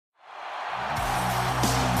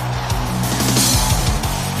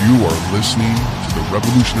You are listening to the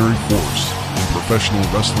Revolutionary Force in Professional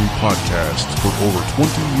Wrestling Podcast for over 20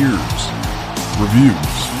 years.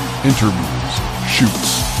 Reviews, interviews,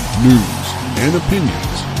 shoots, news, and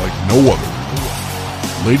opinions like no other.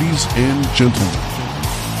 Ladies and gentlemen,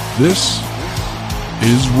 this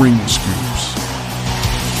is Ring Scoops.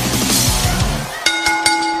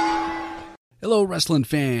 Hello, wrestling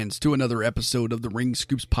fans, to another episode of the Ring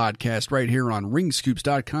Scoops podcast right here on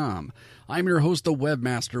ringscoops.com. I'm your host, the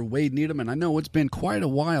webmaster, Wade Needham, and I know it's been quite a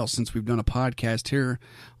while since we've done a podcast here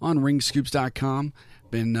on ringscoops.com.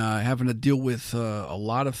 Been having to deal with a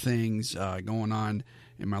lot of things going on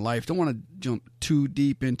in my life. Don't want to jump too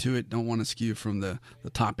deep into it. Don't want to skew from the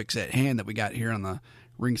topics at hand that we got here on the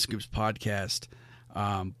Ring Scoops podcast.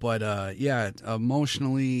 But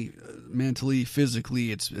emotionally, mentally,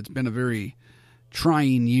 physically, it's been a very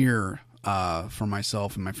trying year for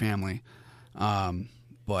myself and my family.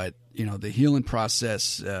 But you know, the healing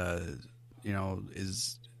process has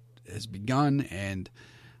begun, and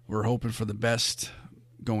we're hoping for the best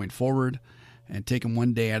going forward and taking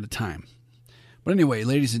one day at a time. But anyway,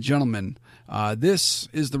 ladies and gentlemen, this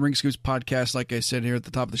is the Ring Scoops podcast, like I said here at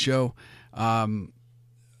the top of the show.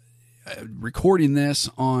 Recording this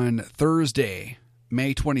on Thursday,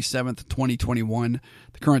 May 27th, 2021.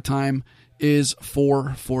 The current time is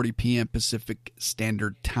 4:40 p.m. Pacific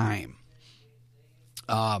Standard Time.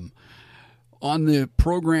 On the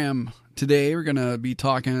program today, we're going to be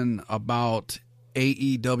talking about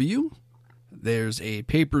AEW. There's a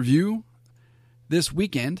pay-per-view this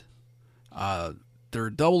weekend.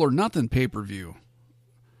 Their Double or Nothing pay-per-view.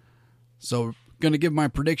 So, going to give my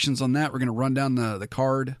predictions on that. We're going to run down the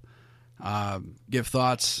card. Give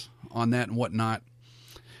thoughts on that and whatnot.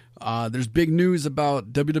 There's big news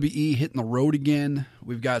about WWE hitting the road again.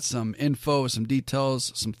 We've got some info, some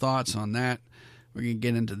details, some thoughts on that. We're going to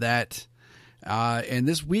get into that. And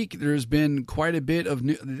this week there's been quite a bit of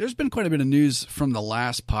news from the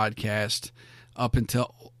last podcast up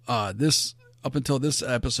until this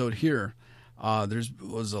episode here. There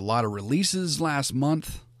was a lot of releases last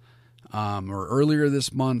month or earlier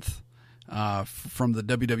this month. From the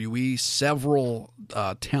WWE, several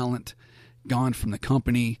talent gone from the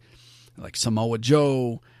company, like Samoa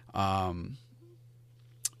Joe,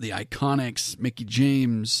 the Iconics, Mickie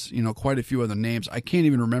James, quite a few other names. I can't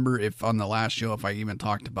even remember if on the last show if I even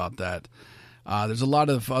talked about that. There's a lot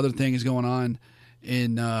of other things going on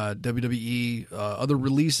in WWE. Other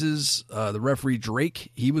releases, the referee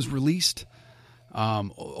Drake, he was released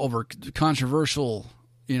over controversial,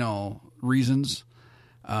 reasons.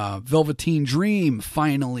 Velveteen Dream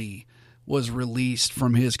finally was released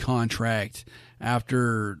from his contract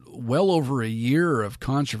after well over a year of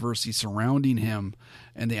controversy surrounding him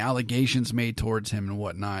and the allegations made towards him and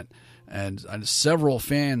whatnot. And several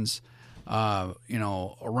fans,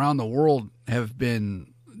 around the world have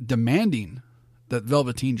been demanding that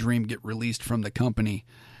Velveteen Dream get released from the company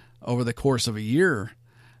over the course of a year.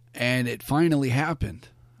 And it finally happened.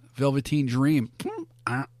 Velveteen Dream,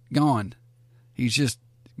 gone. He's just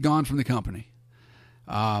gone from the company.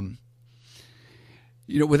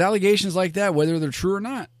 With allegations like that, whether they're true or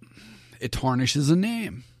not, it tarnishes a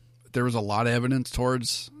name. There was a lot of evidence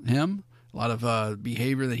towards him, a lot of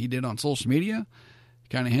behavior that he did on social media.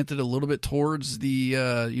 Kind of hinted a little bit towards the,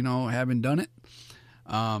 having done it.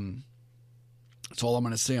 That's all I'm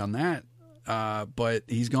going to say on that. But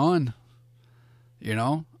he's gone,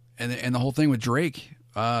 and the whole thing with Drake,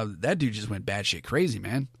 that dude just went batshit crazy,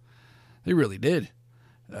 man. He really did.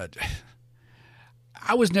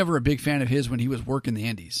 I was never a big fan of his when he was working the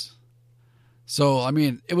indies. So,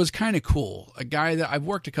 it was kind of cool. A guy that I've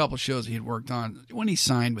worked a couple shows he had worked on. When he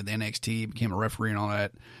signed with NXT, became a referee and all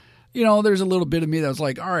that, there's a little bit of me that was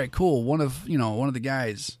like, all right, cool. One of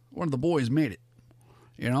the boys made it,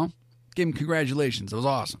 Give him congratulations. It was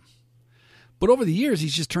awesome. But over the years,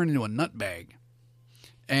 he's just turned into a nutbag.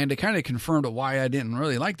 And it kind of confirmed why I didn't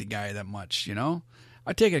really like the guy that much,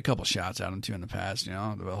 I've taken a couple shots at him, too, in the past, the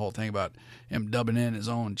whole thing about him dubbing in his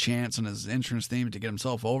own chants and his entrance theme to get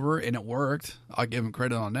himself over, and it worked. I'll give him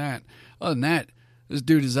credit on that. Other than that, this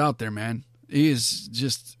dude is out there, man. He is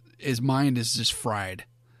just, his mind is just fried.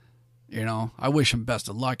 I wish him best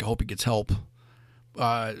of luck. I hope he gets help.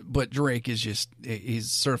 But Drake is he's a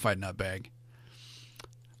certified nutbag.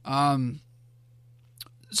 Some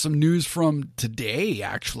news from today,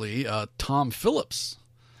 actually. Tom Phillips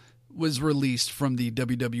was released from the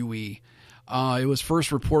WWE. It was first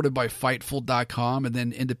reported by Fightful.com and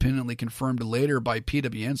then independently confirmed later by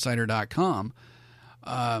PWInsider.com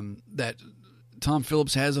that Tom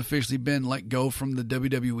Phillips has officially been let go from the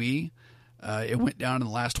WWE. It went down in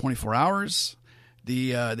the last 24 hours.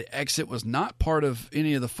 The exit was not part of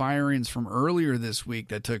any of the firings from earlier this week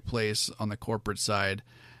that took place on the corporate side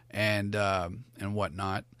and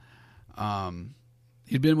whatnot.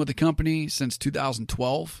 He'd been with the company since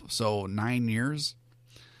 2012, so 9 years.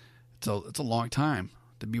 It's a long time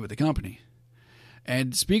to be with the company.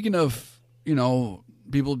 And speaking of,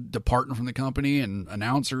 people departing from the company and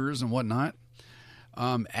announcers and whatnot,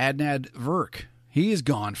 Adnan Virk, he is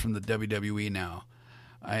gone from the WWE now.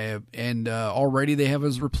 Already they have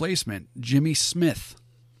his replacement, Jimmy Smith.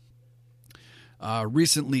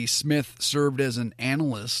 Recently, Smith served as an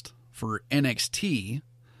analyst for NXT.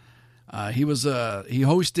 He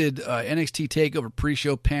hosted NXT TakeOver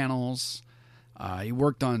pre-show panels. He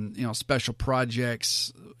worked on special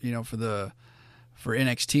projects for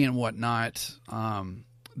NXT and whatnot.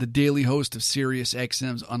 The daily host of Sirius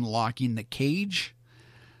XM's Unlocking the Cage,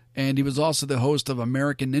 and he was also the host of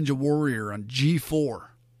American Ninja Warrior on G4.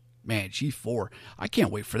 Man, G4! I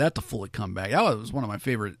can't wait for that to fully come back. That was one of my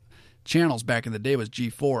favorite channels back in the day. Was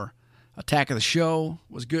G4. Attack of the Show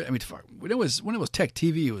was good. I mean, when it was Tech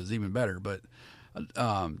TV, it was even better. But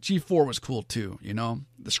G4 was cool too.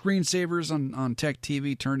 The screensavers on Tech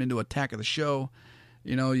TV turned into Attack of the Show.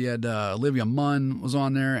 You had Olivia Munn was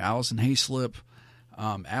on there, Allison Hayslip,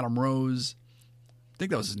 Adam Rose. I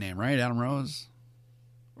think that was his name, right? Adam Rose.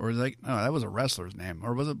 Or was it no, that was a wrestler's name,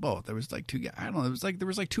 or was it both? There was two guys. I don't know. There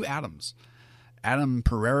was two Adams, Adam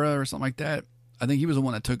Pereira or something like that. I think he was the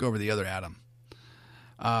one that took over the other Adam.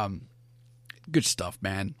 Good stuff,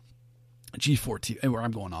 man. G4 TV. Where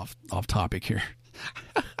I'm going off topic here.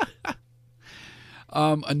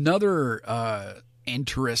 Another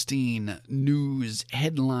interesting news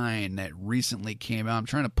headline that recently came out. I'm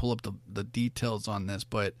trying to pull up the details on this,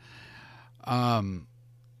 but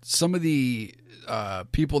some of the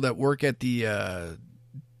people that work at the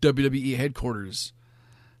WWE headquarters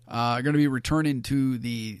are going to be returning to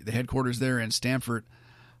the headquarters there in Stamford.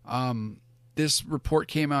 This report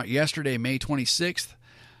came out yesterday, May 26th,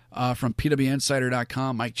 from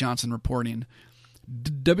PWInsider.com. Mike Johnson reporting.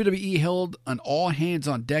 WWE held an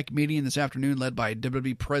all-hands-on-deck meeting this afternoon led by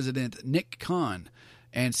WWE President Nick Khan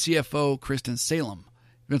and CFO Kristen Salem.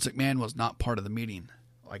 Vince McMahon was not part of the meeting.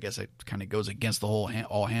 I guess it kind of goes against the whole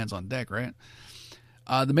all-hands-on-deck, right?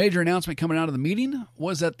 The major announcement coming out of the meeting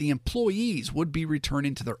was that the employees would be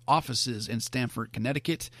returning to their offices in Stamford,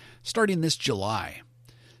 Connecticut, starting this July.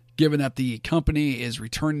 Given that the company is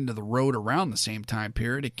returning to the road around the same time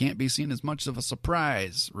period, it can't be seen as much of a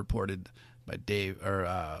surprise, reported by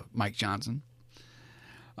Mike Johnson.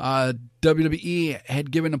 WWE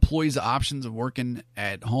had given employees the options of working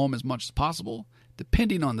at home as much as possible,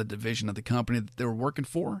 depending on the division of the company that they were working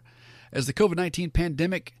for. As the COVID-19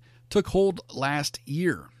 pandemic took hold last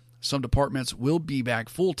year, some departments will be back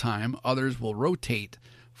full-time, others will rotate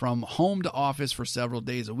from home to office for several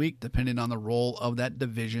days a week, depending on the role of that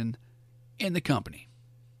division in the company.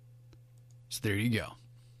 So there you go.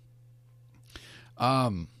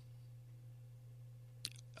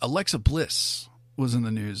 Alexa Bliss was in the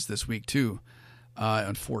news this week too.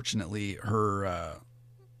 Unfortunately, her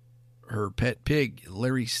pet pig,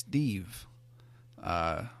 Larry Steve,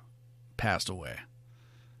 passed away.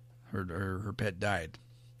 Her pet died.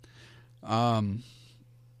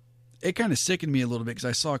 It kind of sickened me a little bit because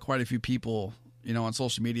I saw quite a few people, on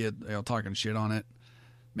social media, talking shit on it,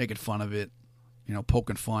 making fun of it,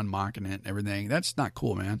 poking fun, mocking it, and everything. That's not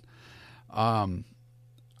cool, man.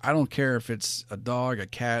 I don't care if it's a dog, a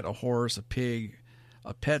cat, a horse, a pig.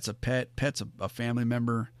 A pet's a pet. Pet's a family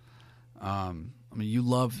member. You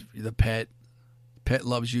love the pet. Pet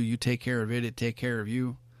loves you. You take care of it. It take care of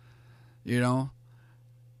you.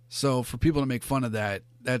 So for people to make fun of that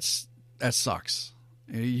sucks.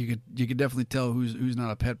 You could definitely tell who's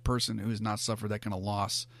not a pet person, who's not suffered that kind of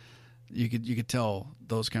loss. You could tell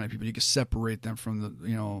those kind of people. You could separate them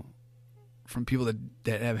from from people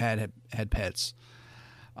that have had pets.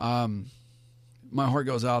 My heart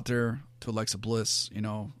goes out there to Alexa Bliss,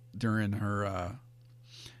 during her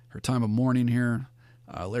time of mourning here.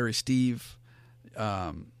 Larry Steve.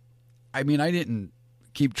 I didn't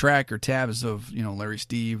keep track or tabs of, Larry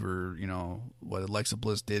Steve or, what Alexa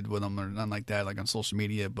Bliss did with him or nothing like that, like on social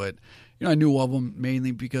media. But, I knew of him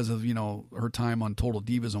mainly because of, her time on Total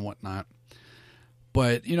Divas and whatnot.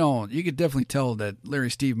 But, you could definitely tell that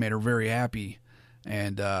Larry Steve made her very happy.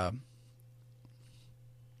 And, yeah,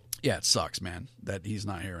 it sucks, man, that he's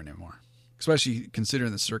not here anymore. Especially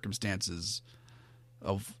considering the circumstances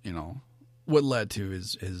of, what led to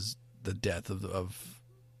his the death of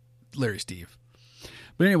Larry Steve.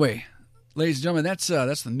 But anyway, ladies and gentlemen, that's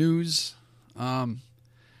the news. I'm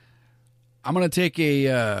going to take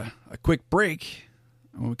a quick break.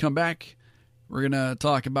 When we come back, We're going to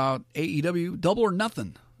talk about AEW Double or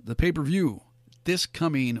Nothing, the pay-per-view, this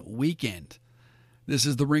coming weekend. This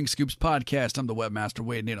is the Ring Scoops Podcast. I'm the Webmaster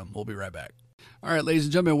Wade Needham. We'll be right back. All right, ladies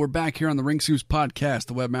and gentlemen, we're back here on the Ring Scoops Podcast.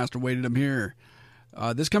 The Webmaster Wade Needham here.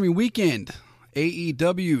 This coming weekend,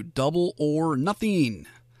 AEW Double or Nothing.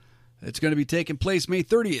 It's going to be taking place May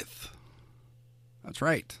 30th. That's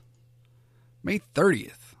right. May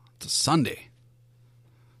 30th. It's a Sunday,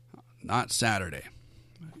 not Saturday.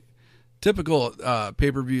 Typical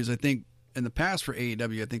pay-per-views, I think, in the past for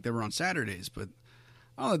AEW, I think they were on Saturdays, but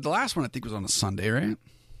the last one I think was on a Sunday, right?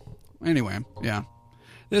 Anyway, yeah.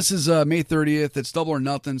 This is May 30th. It's Double or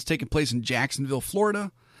Nothing. It's taking place in Jacksonville,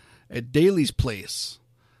 Florida, at Daly's Place.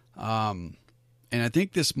 And I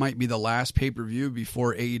think this might be the last pay-per-view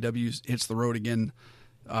before AEW hits the road again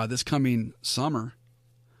this coming summer.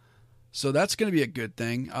 So that's going to be a good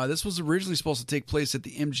thing. This was originally supposed to take place at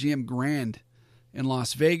the MGM Grand in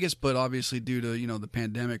Las Vegas, but obviously due to, the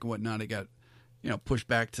pandemic and whatnot, it got, pushed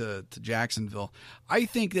back to Jacksonville. I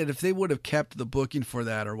think that if they would have kept the booking for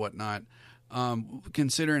that or whatnot,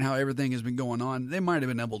 considering how everything has been going on, they might have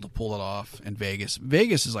been able to pull it off in Vegas.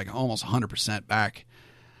 Vegas is like almost 100% back.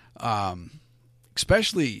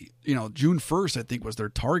 Especially, June 1st, I think, was their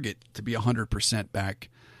target to be 100% back.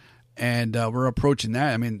 And we're approaching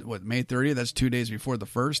that. I mean, May 30th? That's 2 days before the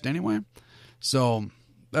 1st anyway. So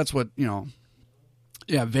that's what,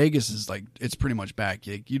 yeah, Vegas is like, it's pretty much back.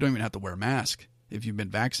 You don't even have to wear a mask if you've been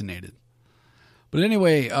vaccinated. But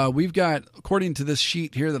anyway, we've got, according to this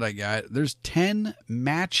sheet here that I got, there's 10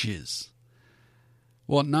 matches.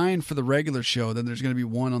 Well, 9 for the regular show. Then there's going to be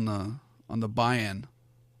one on the buy-in.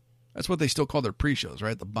 That's what they still call their pre-shows,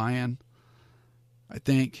 right? The buy-in, I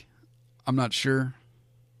think. I'm not sure.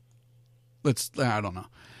 I don't know.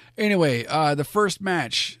 Anyway, the first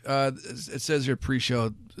match, it says here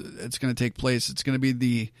pre-show, it's going to take place. It's going to be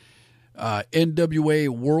the NWA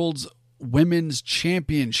World's Women's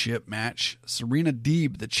Championship match. Serena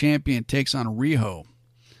Deeb, the champion, takes on Riho.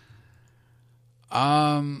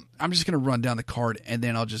 I'm just going to run down the card, and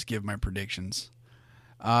then I'll just give my predictions.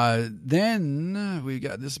 Then we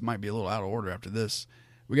got, this might be a little out of order after this.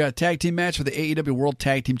 We got a tag team match for the AEW World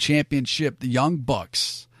Tag Team Championship. The Young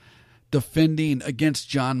Bucks defending against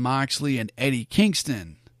Jon Moxley and Eddie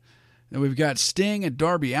Kingston. Then we've got Sting and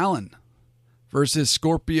Darby Allin versus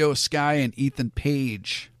Scorpio Sky and Ethan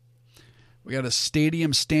Page. We got a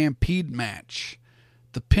Stadium Stampede match.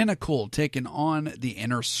 The Pinnacle taking on the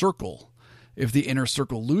Inner Circle. If the Inner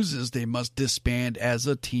Circle loses, they must disband as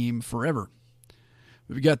a team forever.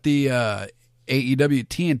 We've got the AEW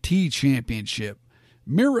TNT Championship.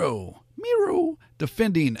 Miro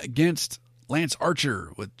defending against Lance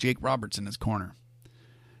Archer with Jake Roberts in his corner.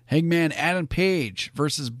 Hangman Adam Page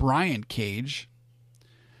versus Brian Cage.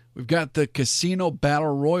 We've got the Casino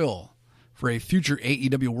Battle Royal for a future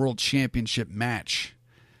AEW World Championship match.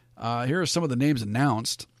 Here are some of the names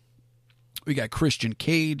announced. We got Christian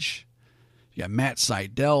Cage. You got Matt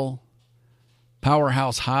Sydal.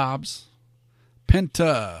 Powerhouse Hobbs.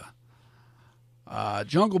 Penta,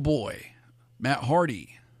 Jungle Boy, Matt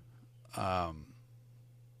Hardy,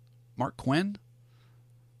 Mark Quinn.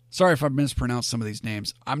 Sorry if I mispronounced some of these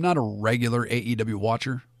names. I'm not a regular AEW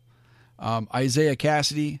watcher. Isaiah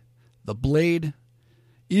Cassidy, The Blade,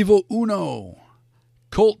 Evil Uno,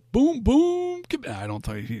 Colt Boom Boom. I don't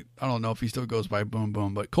know if he still goes by Boom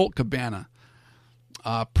Boom, but Colt Cabana,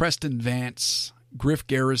 Preston Vance, Griff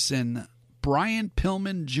Garrison, Brian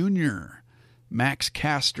Pillman Jr., Max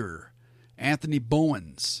Caster, Anthony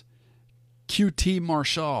Bowens, QT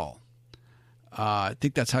Marshall. I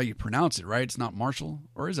think that's how you pronounce it, right? It's not Marshall,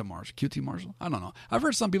 or is it Marshall? QT Marshall? I don't know. I've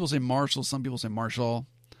heard some people say Marshall, some people say Marshall.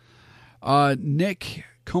 Nick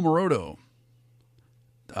Komoroto,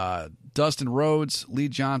 Dustin Rhodes, Lee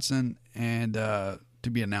Johnson, and to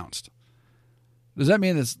be announced. Does that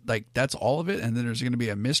mean that's all of it, and then there's going to be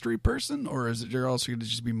a mystery person, or is there also going to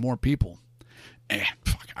just be more people?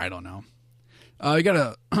 I don't know. We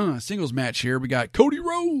got a singles match here. We got Cody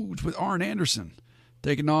Rhodes with Arn Anderson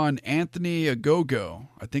taking on Anthony Ogogo.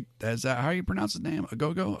 I think that's how you pronounce his name.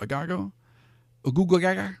 Ogogo?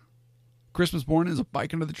 Gaga. Christmas morning is a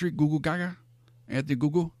bike under the tree. Google Gaga. Anthony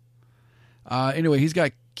Google. Anyway, he's got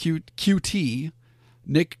QT,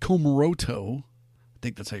 Nick Komoroto. I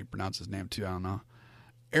think that's how you pronounce his name too. I don't know.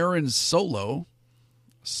 Aaron Solo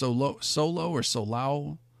or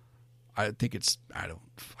Solao. I don't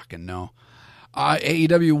fucking know.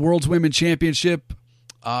 AEW World's Women's Championship,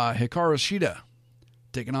 Hikaru Shida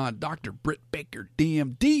taking on Dr. Britt Baker,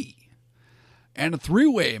 DMD. And a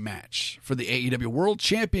three-way match for the AEW World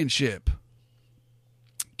Championship.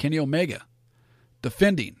 Kenny Omega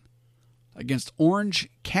defending against Orange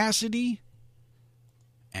Cassidy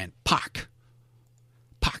and Pac.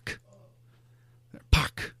 Pac.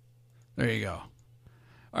 Pac. There you go.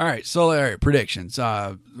 All right, so there, predictions.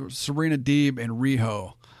 Serena Deeb and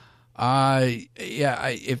Riho.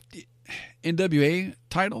 If NWA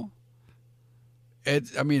title,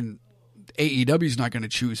 AEW is not going to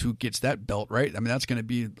choose who gets that belt, right? I mean, that's going to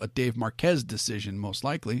be a Dave Marquez decision, most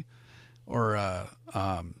likely, or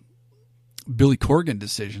Billy Corgan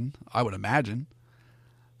decision, I would imagine.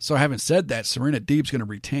 So having said that, Serena Deeb's going to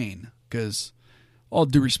retain, because all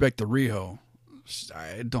due respect to Riho,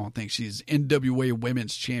 I don't think she's NWA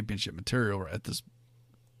Women's Championship material at this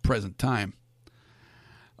present time.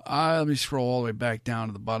 Let me scroll all the way back down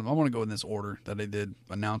to the bottom. I want to go in this order that I did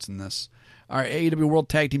announcing this. All right, AEW World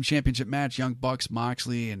Tag Team Championship match, Young Bucks,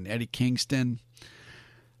 Moxley, and Eddie Kingston.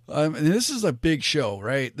 And this is a big show,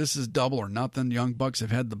 right? This is double or nothing. Young Bucks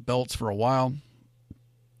have had the belts for a while.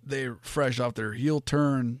 They're fresh off their heel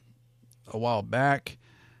turn a while back.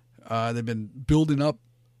 They've been building up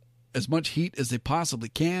as much heat as they possibly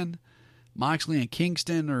can. Moxley and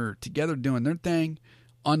Kingston are together doing their thing.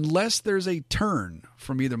 Unless there's a turn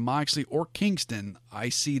from either Moxley or Kingston, I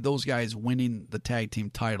see those guys winning the tag team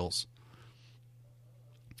titles.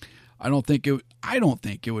 I don't think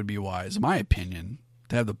it would be wise, in my opinion,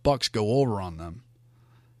 to have the Bucks go over on them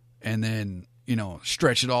and then,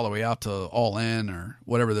 stretch it all the way out to All In or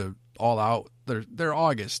whatever the All Out, their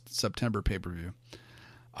August, September pay-per-view.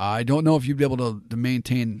 I don't know if you'd be able to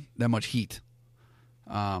maintain that much heat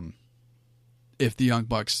if the Young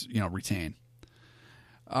Bucks, retain.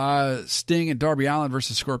 Sting and Darby Allin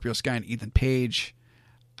versus Scorpio Sky and Ethan Page.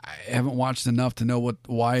 I haven't watched enough to know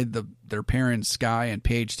why their parents Sky and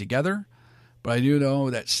Page together, but I do know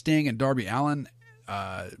that Sting and Darby Allin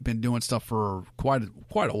been doing stuff for quite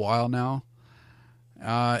a while now.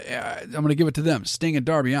 I'm going to give it to them, Sting and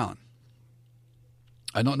Darby Allin.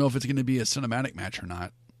 I don't know if it's going to be a cinematic match or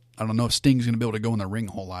not. I don't know if Sting's going to be able to go in the ring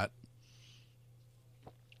a whole lot,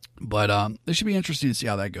 but it should be interesting to see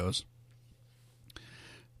how that goes.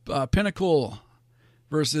 Pinnacle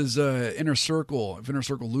versus Inner Circle. If Inner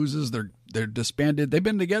Circle loses, they're disbanded. They've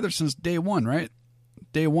been together since day one, right?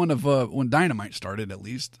 Day one of when Dynamite started, at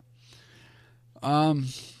least. Pinnacle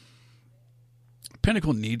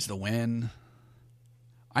needs the win.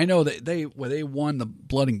 I know that they won the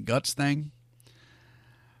Blood and Guts thing.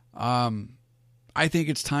 I think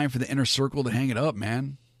it's time for the Inner Circle to hang it up,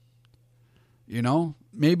 man.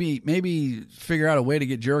 Maybe figure out a way to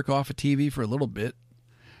get Jericho off of TV for a little bit.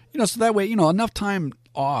 So that way, enough time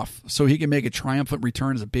off so he can make a triumphant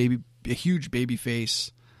return as a huge baby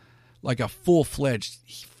face, like a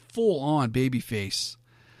full-fledged, full-on baby face,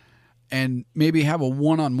 and maybe have a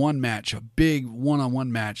one-on-one match, a big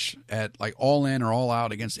one-on-one match at like All In or All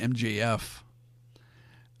Out against MJF.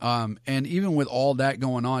 And even with all that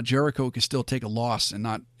going on, Jericho can still take a loss and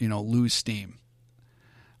not, lose steam.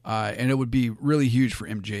 And it would be really huge for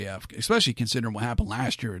MJF, especially considering what happened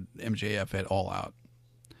last year at MJF at All Out.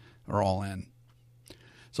 Or All In.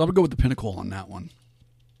 So I'm going to go with the Pinnacle on that one.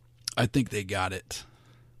 I think they got it.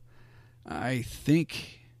 I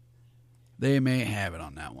think they may have it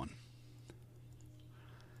on that one.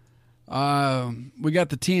 We got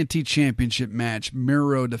the TNT Championship match.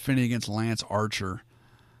 Miro defending against Lance Archer.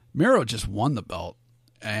 Miro just won the belt.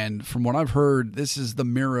 And from what I've heard, this is the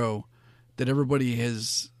Miro that everybody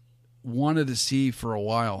has wanted to see for a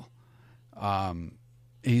while.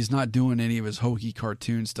 He's not doing any of his hokey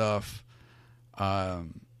cartoon stuff.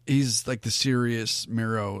 He's like the serious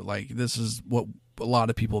Miro. Like, this is what a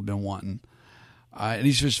lot of people have been wanting. And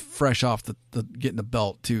he's just fresh off the getting the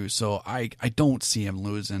belt too. So I don't see him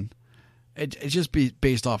losing. It just be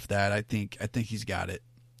based off that. I think he's got it.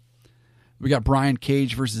 We got Brian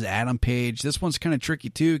Cage versus Adam Page. This one's kind of tricky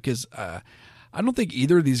too, because I don't think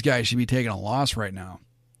either of these guys should be taking a loss right now.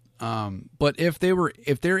 But if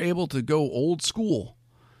they're able to go old school,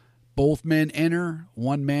 both men enter,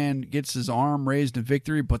 one man gets his arm raised in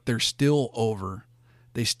victory, but they're still over.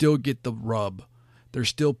 They still get the rub. They're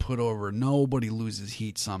still put over. Nobody loses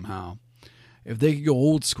heat somehow. If they could go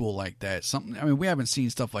old school like that, we haven't seen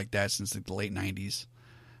stuff like that since like the late 90s,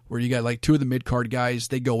 where you got like two of the mid-card guys,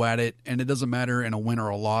 they go at it, and it doesn't matter in a win or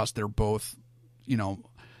a loss. They're both,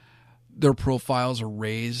 their profiles are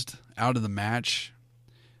raised out of the match.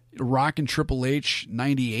 Rock and Triple H,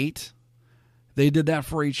 98, they did that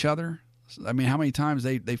for each other. I mean, how many times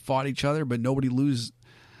they fought each other, but nobody lost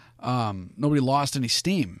any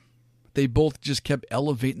steam. They both just kept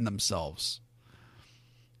elevating themselves.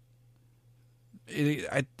 They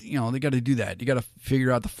got to do that. You got to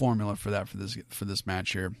figure out the formula for that for this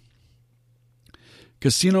match here.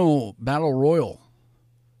 Casino Battle Royal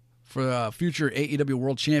for a future AEW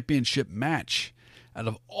World Championship match. Out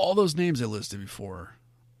of all those names I listed before,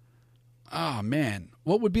 oh man,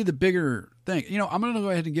 what would be the bigger thing? I'm going to go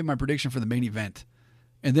ahead and give my prediction for the main event,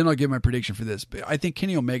 and then I'll give my prediction for this. But I think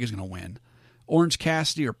Kenny Omega is going to win. Orange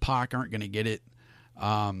Cassidy or Pac aren't going to get it.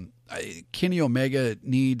 Kenny Omega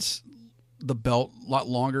needs the belt a lot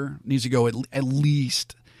longer. Needs to go at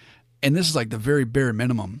least, and this is like the very bare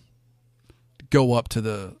minimum, go up to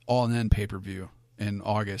the All In pay-per-view in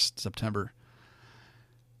August, September.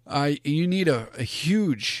 You need a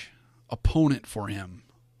huge opponent for him.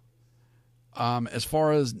 As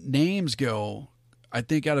far as names go, I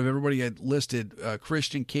think out of everybody I listed,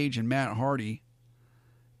 Christian Cage and Matt Hardy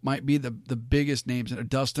might be the biggest names.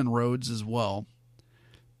 Dustin Rhodes as well.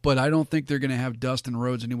 But I don't think they're going to have Dustin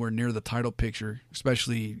Rhodes anywhere near the title picture,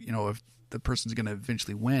 especially, if the person's going to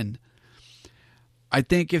eventually win. I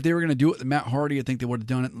think if they were going to do it with Matt Hardy, I think they would have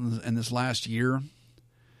done it in this last year.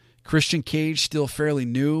 Christian Cage, still fairly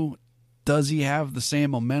new. Does he have the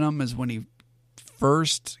same momentum as when he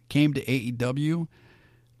first came to AEW?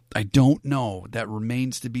 I don't know. That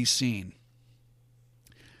remains to be seen.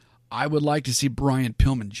 I would like to see Brian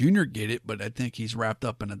Pillman Jr. get it, but I think he's wrapped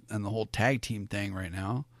up in the whole tag team thing right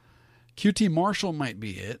now. QT Marshall might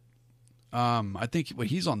be it. I think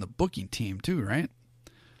he's on the booking team too, right?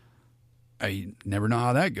 I never know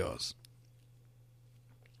how that goes.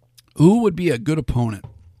 Who would be a good opponent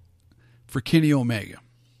for Kenny Omega?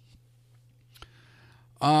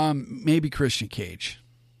 Maybe Christian Cage.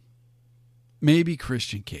 Maybe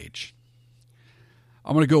Christian Cage.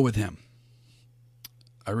 I'm going to go with him.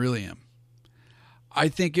 I really am. I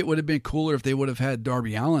think it would have been cooler if they would have had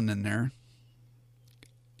Darby Allin in there.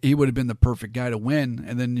 He would have been the perfect guy to win,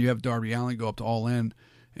 and then you have Darby Allin go up to All In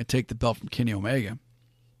and take the belt from Kenny Omega.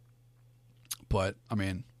 But,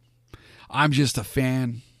 I'm just a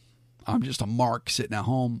fan. I'm just a mark sitting at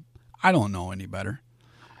home. I don't know any better.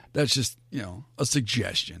 That's just, a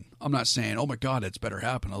suggestion. I'm not saying, oh my God, it's better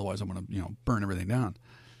happen. Otherwise, I'm going to, burn everything down.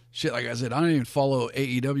 Shit, like I said, I don't even follow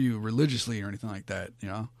AEW religiously or anything like that.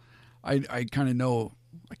 I kind of know.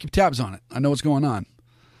 I keep tabs on it. I know what's going on.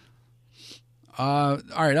 All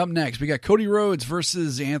right, up next, we got Cody Rhodes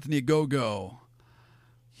versus Anthony Ogogo.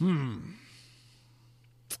 I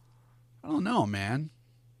don't know, man.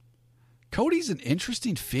 Cody's an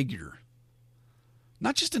interesting figure.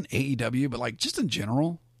 Not just in AEW, but like just in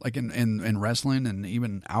general, like in wrestling and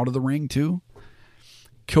even out of the ring too.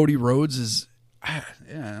 Cody Rhodes is, I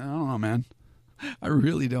don't know, man. I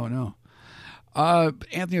really don't know.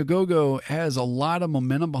 Anthony Ogogo has a lot of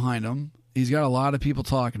momentum behind him. He's got a lot of people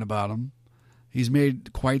talking about him. He's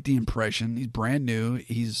made quite the impression. He's brand new.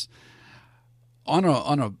 He's on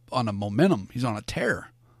a momentum. He's on a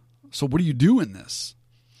tear. So what do you do in this?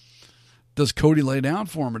 Does Cody lay down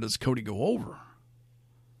for him or does Cody go over?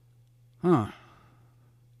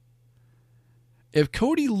 If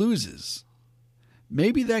Cody loses,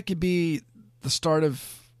 maybe that could be the start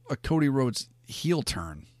of a Cody Rhodes heel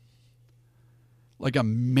turn. Like a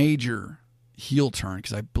major heel turn,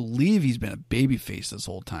 because I believe he's been a babyface this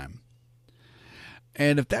whole time.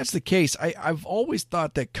 And if that's the case, I've always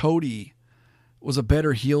thought that Cody was a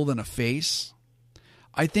better heel than a face.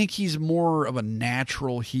 I think he's more of a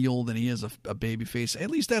natural heel than he is a babyface. At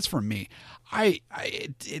least that's for me.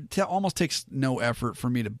 It almost takes no effort for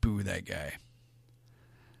me to boo that guy.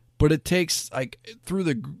 But it takes, like, through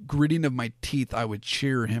the gritting of my teeth, I would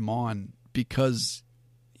cheer him on because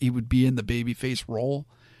he would be in the babyface role,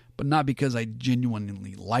 but not because I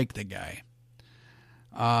genuinely like the guy.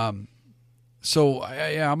 So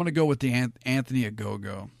I'm going to go with the Anthony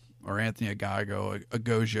Ogogo or Anthony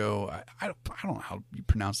Ogogo. I don't know how you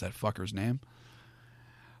pronounce that fucker's name.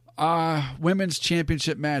 Women's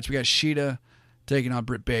championship match. We got Shida taking on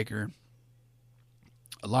Britt Baker.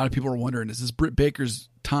 A lot of people are wondering, is this Britt Baker's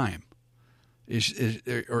time?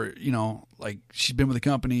 Or like she's been with the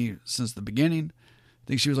company since the beginning. I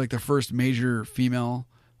think she was like the first major female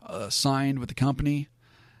signed with the company.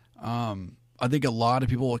 I think a lot of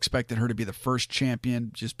people expected her to be the first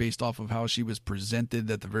champion just based off of how she was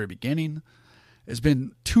presented at the very beginning. It's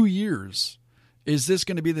been 2 years. Is this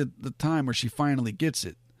going to be the time where she finally gets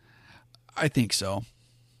it? I think so.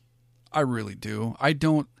 I really do.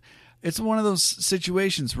 It's one of those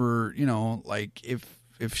situations where, like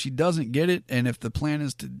if she doesn't get it and if the plan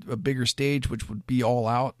is to a bigger stage, which would be All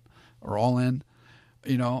Out or All In,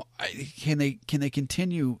 can they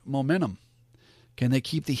continue momentum? Can they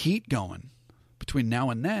keep the heat going between now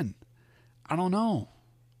and then? I don't know.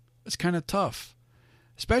 It's kind of tough.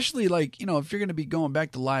 Especially like, if you're going to be going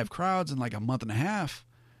back to live crowds in like a month and a half,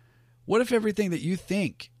 what if everything that you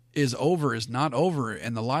think is over is not over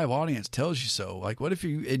and the live audience tells you so? Like, what if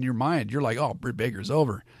you, in your mind, you're like, oh, Britt Baker's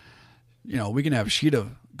over. we can have Sheeta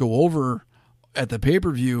go over at the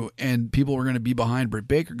pay-per-view and people are going to be behind Britt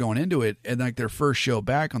Baker going into it, and like their first show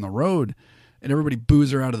back on the road, and everybody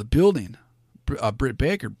boos her out of the building. Britt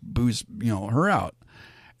Baker boos, her out.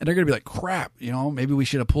 And they're going to be like, crap, maybe we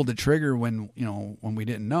should have pulled the trigger when we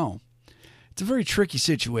didn't know. It's a very tricky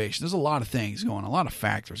situation. There's a lot of things going on, a lot of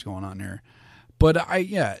factors going on there. But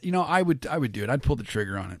I would do it. I'd pull the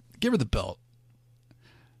trigger on it. Give her the belt.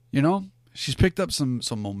 She's picked up some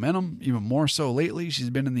momentum, even more so lately. She's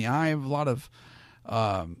been in the eye of a lot of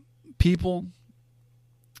people.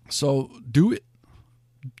 So do it.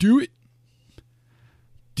 Do it.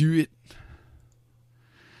 Do it.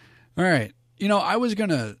 All right. I was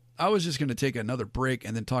just gonna take another break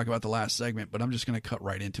and then talk about the last segment, but I'm just gonna cut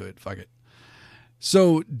right into it. Fuck it.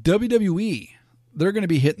 So WWE, they're gonna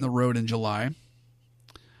be hitting the road in July.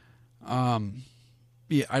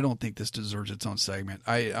 Yeah, I don't think this deserves its own segment.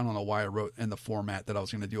 I don't know why I wrote in the format that I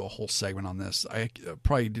was gonna do a whole segment on this. I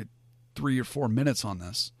probably did 3 or 4 minutes on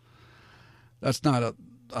this. That's not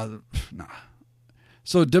nah.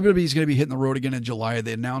 So WWE is going to be hitting the road again in July.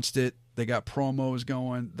 They announced it. They got promos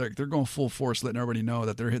going. They're going full force, letting everybody know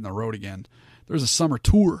that they're hitting the road again. There's a summer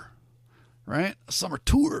tour, right? A summer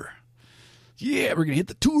tour. Yeah, we're going to hit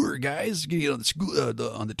the tour, guys. We're going to get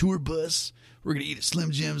on the tour bus. We're going to eat at Slim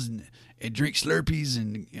Jims and drink Slurpees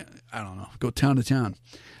and, I don't know, go town to town.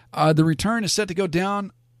 The return is set to go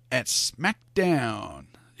down at SmackDown.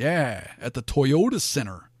 Yeah, at the Toyota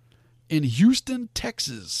Center in Houston,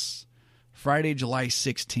 Texas. Friday, July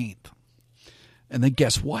 16th. And then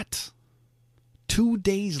guess what? 2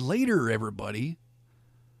 days later, everybody.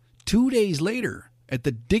 2 days later, at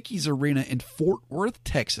the Dickies Arena in Fort Worth,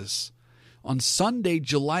 Texas, on Sunday,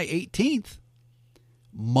 July 18th,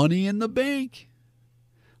 Money in the Bank.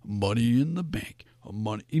 Money in the Bank.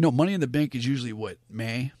 Money in the Bank is usually what?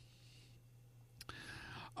 May?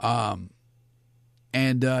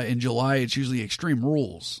 And in July, it's usually Extreme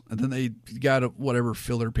Rules. And then they got whatever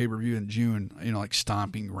filler pay-per-view in June, like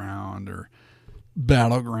Stomping Ground or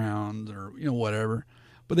Battleground or, whatever.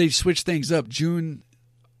 But they switched things up. June,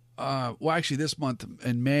 actually this month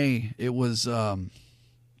in May, it was, I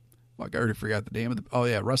already forgot the name of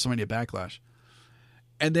WrestleMania Backlash.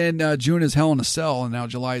 And then June is Hell in a Cell, and now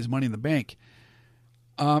July is Money in the Bank.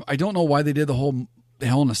 I don't know why they did the whole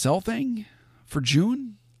Hell in a Cell thing for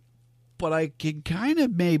June. But I can kind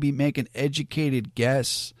of maybe make an educated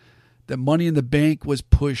guess that Money in the Bank was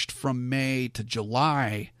pushed from May to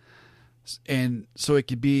July. And so it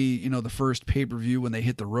could be, the first pay-per-view when they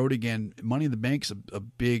hit the road again. Money in the Bank's a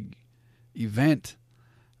big event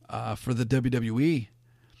for the WWE.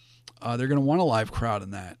 They're going to want a live crowd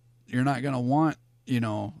in that. You're not going to want,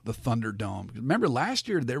 the Thunderdome. Remember last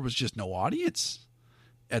year there was just no audience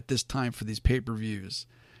at this time for these pay-per-views.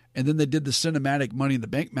 And then they did the cinematic Money in the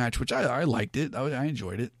Bank match, which I liked it. I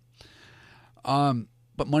enjoyed it.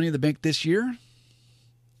 But Money in the Bank this year,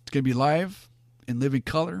 it's going to be live in living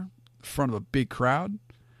color in front of a big crowd.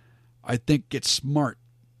 I think it's smart.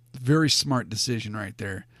 Very smart decision right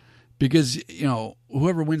there. Because,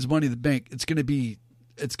 whoever wins Money in the Bank, it's got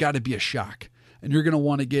to be a shock. And you're going to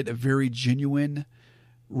want to get a very genuine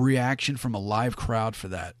reaction from a live crowd for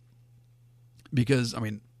that. Because,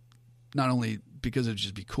 not only because it'd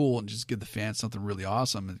just be cool and just give the fans something really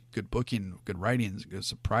awesome and good booking, good writing, good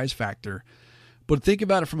surprise factor. But think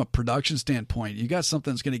about it from a production standpoint. You got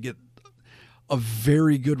something that's going to get a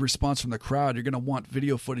very good response from the crowd. You're going to want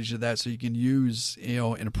video footage of that so you can use, in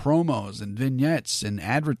promos and vignettes and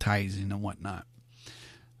advertising and whatnot.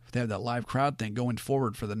 If they have that live crowd thing going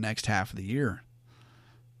forward for the next half of the year.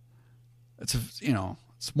 It's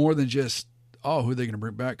more than just, who are they going to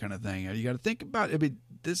bring back kind of thing. You got to think about it.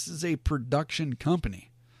 This is a production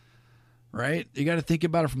company, right? You got to think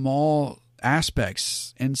about it from all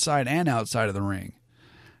aspects, inside and outside of the ring.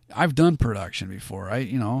 I've done production before.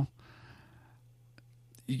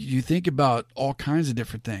 You think about all kinds of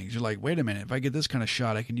different things. You're like, wait a minute, if I get this kind of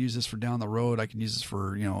shot, I can use this for down the road. I can use this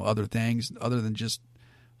for, other things other than just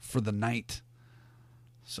for the night.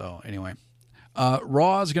 So anyway,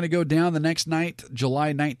 Raw is going to go down the next night,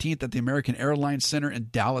 July 19th at the American Airlines Center in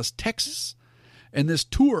Dallas, Texas. And this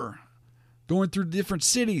tour, going through different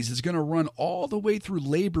cities, is going to run all the way through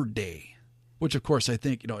Labor Day, which, of course, I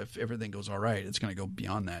think, if everything goes all right, it's going to go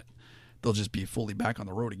beyond that. They'll just be fully back on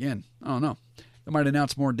the road again. I don't know. They might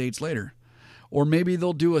announce more dates later. Or maybe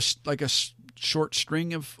they'll do a short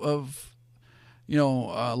string of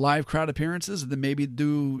live crowd appearances, and then maybe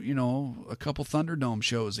do, a couple Thunderdome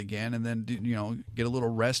shows again, and then, get a little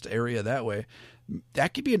rest area that way.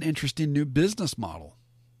 That could be an interesting new business model.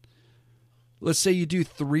 Let's say you do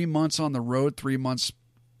 3 months on the road, 3 months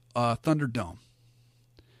Thunderdome.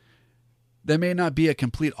 That may not be a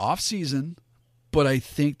complete off season, but I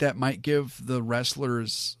think that might give the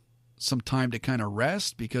wrestlers some time to kind of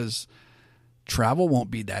rest because travel won't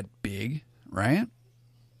be that big, right?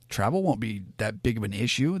 Travel won't be that big of an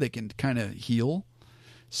issue. They can kind of heal,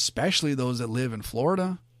 especially those that live in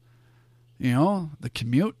Florida. You know, the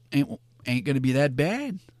commute ain't going to be that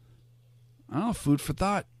bad. I don't know, food for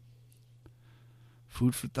thought.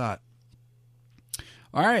 Food for thought.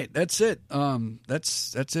 All right, that's it.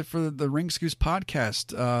 That's it for the Ring Scoops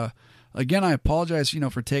podcast. Again, I apologize,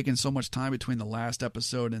 for taking so much time between the last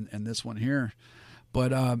episode and this one here.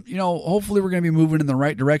 But, hopefully we're going to be moving in the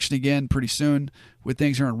right direction again pretty soon with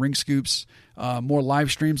things here on Ring Scoops. More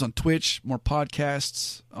live streams on Twitch, more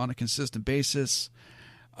podcasts on a consistent basis.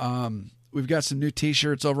 We've got some new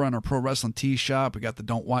t-shirts over on our Pro Wrestling Tee shop. We got the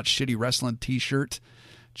Don't Watch Shitty Wrestling t-shirt.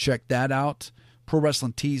 Check that out.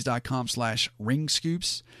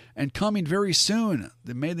 ProWrestlingTees.com/ringscoops. And coming very soon,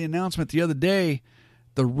 they made the announcement the other day,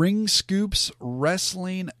 the Ring Scoops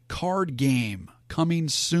Wrestling card game. Coming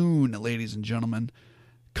soon, ladies and gentlemen.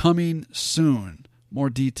 Coming soon. More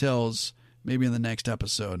details maybe in the next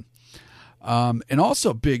episode. And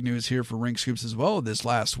also big news here for Ring Scoops as well. This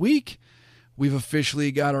last week, we've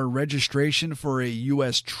officially got our registration for a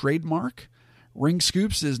U.S. trademark. Ring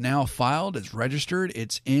Scoops is now filed. It's registered.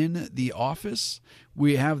 It's in the office.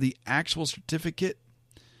 We have the actual certificate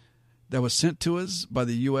that was sent to us by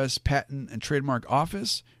the U.S. Patent and Trademark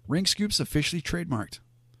Office. Ring Scoops officially trademarked.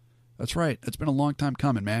 That's right. It's been a long time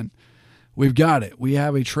coming, man. We've got it. We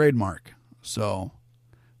have a trademark. So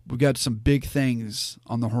we've got some big things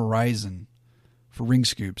on the horizon for Ring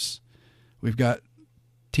Scoops. We've got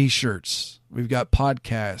t-shirts. We've got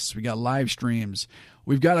podcasts. We got live streams.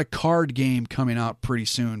 We've got a card game coming out pretty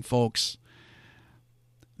soon, folks.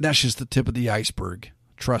 That's just the tip of the iceberg.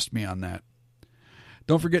 Trust me on that.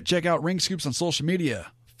 Don't forget, check out Ring Scoops on social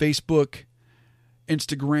media. Facebook,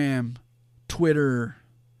 Instagram, Twitter,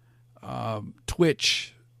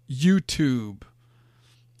 Twitch, YouTube,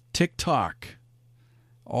 TikTok.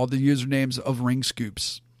 All the usernames of Ring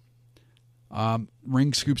Scoops.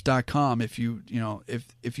 Ringscoops.com. If you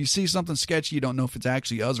see something sketchy, you don't know if it's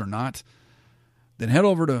actually us or not, then head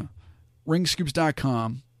over to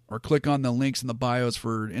ringscoops.com or click on the links in the bios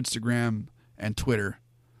for Instagram and Twitter,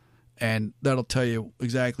 and that'll tell you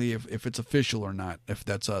exactly if it's official or not, if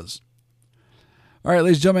that's us. All right,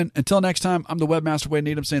 ladies and gentlemen, until next time, I'm the Webmaster Wade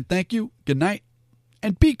Needham saying thank you, good night,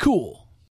 and be cool.